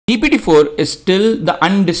GPT-4 is still the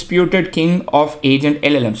undisputed king of agent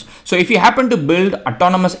LLMs. So if you happen to build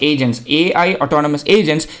autonomous agents, AI autonomous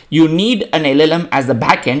agents, you need an LLM as the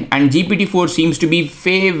backend, and GPT-4 seems to be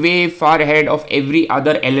way far ahead of every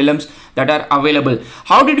other LLMs that are available.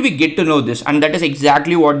 How did we get to know this? And that is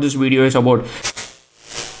exactly what this video is about.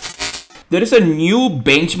 There is a new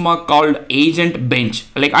benchmark called AgentBench.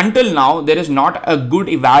 Like until now, there is not a good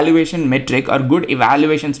evaluation metric or good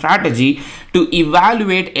evaluation strategy to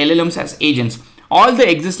evaluate LLMs as agents. All the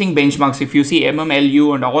existing benchmarks, if you see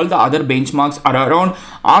MMLU and all the other benchmarks, are around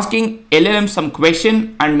asking LLMs some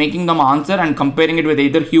question and making them answer and comparing it with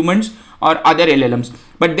either humans or other LLMs.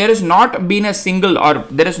 But there has not been a single, or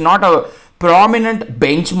there is not a prominent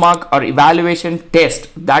benchmark or evaluation test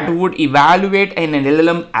that would evaluate an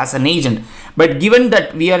LLM as an agent. But given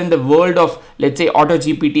that we are in the world of, let's say,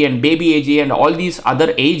 AutoGPT and Baby AG and all these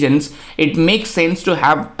other agents, it makes sense to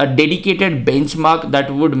have a dedicated benchmark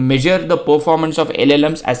that would measure the performance of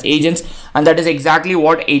LLMs as agents, and that is exactly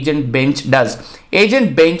what AgentBench does.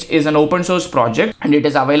 AgentBench is an open source project and it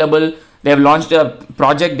is available. They have launched a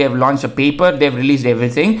project, they have launched a paper, they have released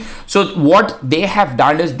everything. So what they have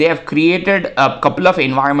done is they have created a couple of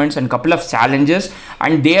environments and couple of challenges,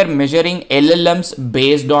 and they are measuring LLMs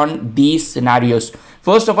based on these scenarios.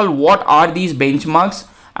 First of all, what are these benchmarks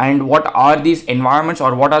and what are these environments,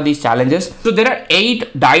 or what are these challenges? So there are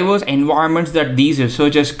 8 diverse environments that these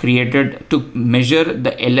researchers created to measure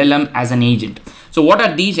the LLM as an agent. So what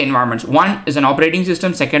are these environments? One is an operating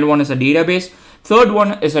system, second one is a database, third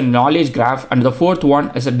one is a knowledge graph, and the fourth one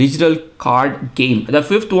is a digital card game. The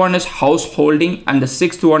fifth one is householding, and the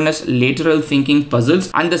sixth one is lateral thinking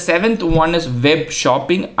puzzles, and the seventh one is web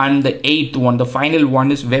shopping, and the eighth one, the final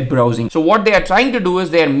one, is web browsing. So what they are trying to do is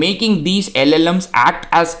they are making these LLMs act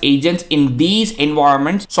as agents in these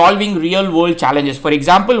environments, solving real world challenges. For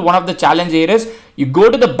example, one of the challenge areas, you go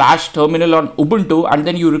to the bash terminal on Ubuntu and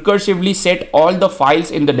then you recursively set all the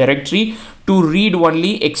files in the directory to read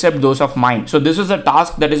only except those of mine. So this is a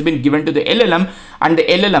task that has been given to the LLM, and the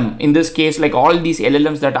LLM, in this case, like all these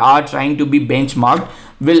LLMs that are trying to be benchmarked,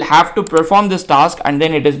 will have to perform this task, and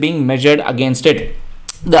then it is being measured against it.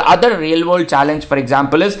 The other real world challenge, for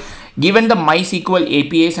example, is given the MySQL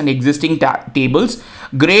APIs and existing tables,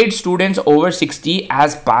 grade students over 60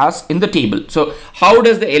 as pass in the table. So how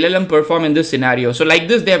does the LLM perform in this scenario? So like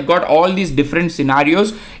this, they have got all these different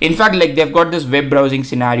scenarios. In fact, like they've got this web browsing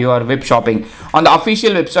scenario or web shopping. On the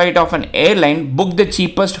official website of an airline, book the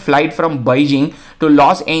cheapest flight from Beijing to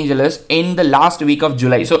Los Angeles in the last week of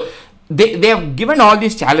July. So they have given all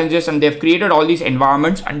these challenges and they've created all these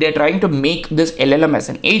environments, and they're trying to make this LLM as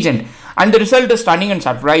an agent. And the result is stunning and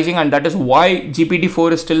surprising, and that is why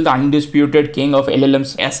GPT-4 is still the undisputed king of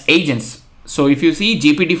LLMs as agents. So if you see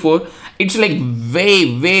GPT-4, it's like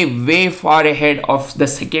way far ahead of the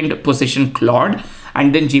second position Claude,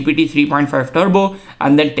 and then GPT 3.5 Turbo,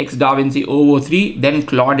 and then Text DaVinci 003, then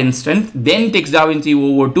Claude Instant, then Text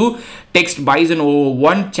DaVinci 002, Text Bison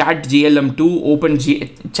 001, Chat GLM 2, Open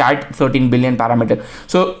Chat 13 billion parameter.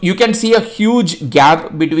 So you can see a huge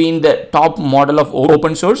gap between the top model of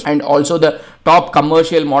open source and also the top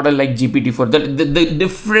commercial model like GPT-4. The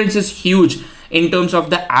difference is huge in terms of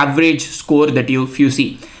the average score that you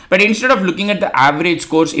see. But instead of looking at the average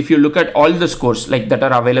scores, if you look at all the scores like that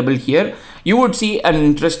are available here, you would see an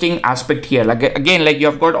interesting aspect here. Like again, like you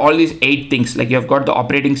have got all these 8 things. Like you have got the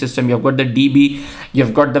operating system, you have got the DB, you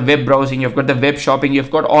have got the web browsing, you have got the web shopping, you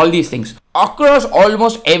have got all these things. Across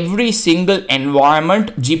almost every single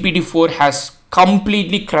environment, GPT-4 has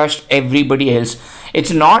completely crushed everybody else.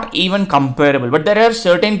 It's not even comparable, but there are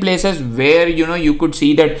certain places where you could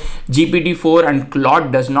see that GPT-4 and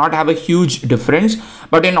Claude does not have a huge difference,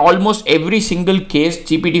 but in almost every single case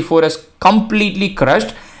GPT-4 has completely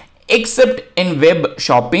crushed, except in web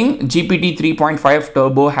shopping. GPT 3.5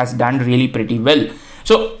 Turbo has done really pretty well.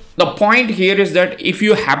 So the point here is that if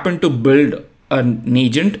you happen to build an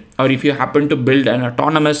agent, or if you happen to build an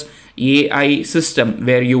autonomous AI system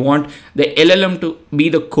where you want the LLM to be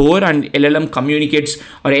the core and LLM communicates,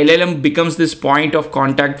 or LLM becomes this point of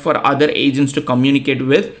contact for other agents to communicate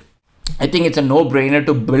with, I think it's a no-brainer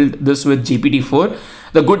to build this with GPT-4.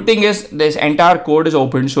 The good thing is this entire code is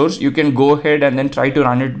open source. You can go ahead and then try to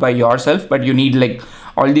run it by yourself, but you need like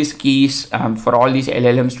all these keys for all these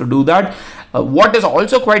LLMs to do that. What is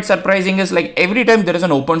also quite surprising is like every time there is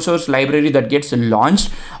an open source library that gets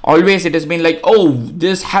launched, always it has been like, oh,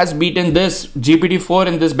 this has beaten this GPT-4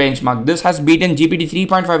 in this benchmark. This has beaten GPT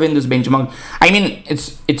 3.5 in this benchmark. I mean,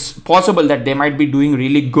 it's possible that they might be doing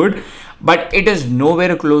really good. but it is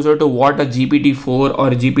nowhere closer to what a GPT-4 or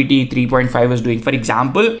GPT 3.5 is doing. For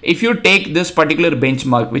example, if you take this particular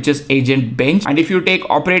benchmark, which is AgentBench, and if you take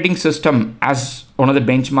operating system as one of the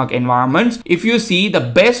benchmark environments, if you see the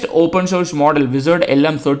best open source model, Wizard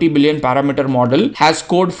LM 30 billion parameter model, has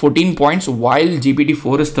scored 14 points while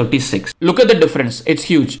GPT-4 is 36. Look at the difference. It's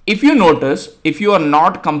huge. If you notice, if you are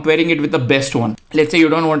not comparing it with the best one, let's say you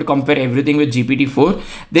don't want to compare everything with GPT-4,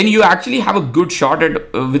 then you actually have a good shot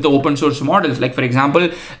at with the open source models. Like for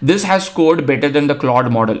example, this has scored better than the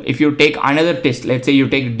Claude model. If you take another test, let's say you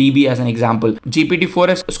take DB as an example, GPT-4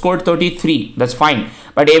 has scored 33. That's fine.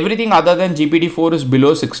 But everything other than GPT-4 is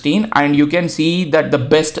below 16, and you can see that the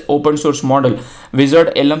best open source model,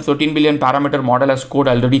 Wizard LM 13 billion parameter model, has scored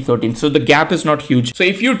already 13. So the gap is not huge. So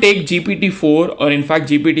if you take GPT-4 or in fact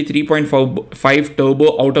GPT 3.5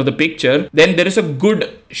 Turbo out of the picture, then there is a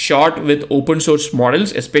good shot with open source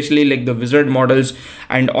models, especially like the Wizard models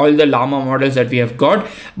and all the Llama models that we have got.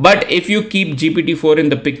 But if you keep GPT-4 in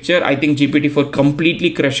the picture, I think GPT-4 completely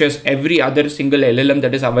crushes every other single LLM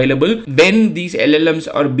that is available when these LLMs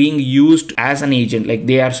are being used as an agent. Like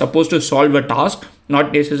they are supposed to solve a task,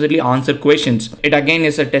 not necessarily answer questions. It again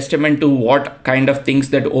is a testament to what kind of things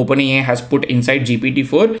that OpenAI has put inside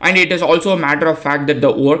GPT-4. And it is also a matter of fact that the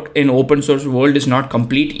work in open source world is not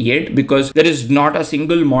complete yet, because there is not a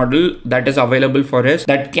single model that is available for us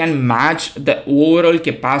that can match the overall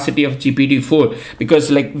capacity of GPT-4. Because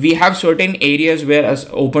like we have certain areas where as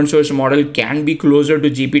open source model can be closer to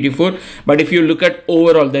GPT-4. But if you look at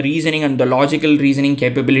overall the reasoning and the logical reasoning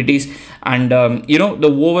capabilities and the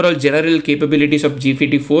overall general capabilities of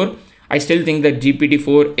GPT-4, I still think that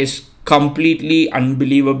GPT-4 is completely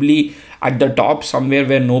unbelievably at the top, somewhere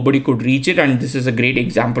where nobody could reach it, and this is a great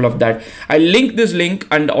example of that. I'll link this link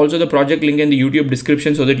and also the project link in the YouTube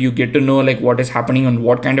description so that you get to know like what is happening and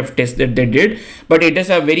what kind of test that they did. But it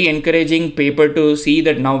is a very encouraging paper to see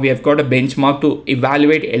that now we have got a benchmark to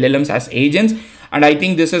evaluate LLMs as agents. And I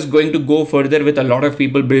think this is going to go further with a lot of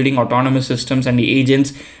people building autonomous systems and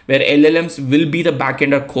agents where LLMs will be the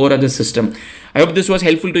backend or core of the system. I hope this was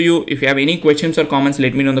helpful to you. If you have any questions or comments,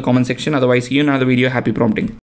 let me know in the comment section. Otherwise, see you in another video. Happy prompting.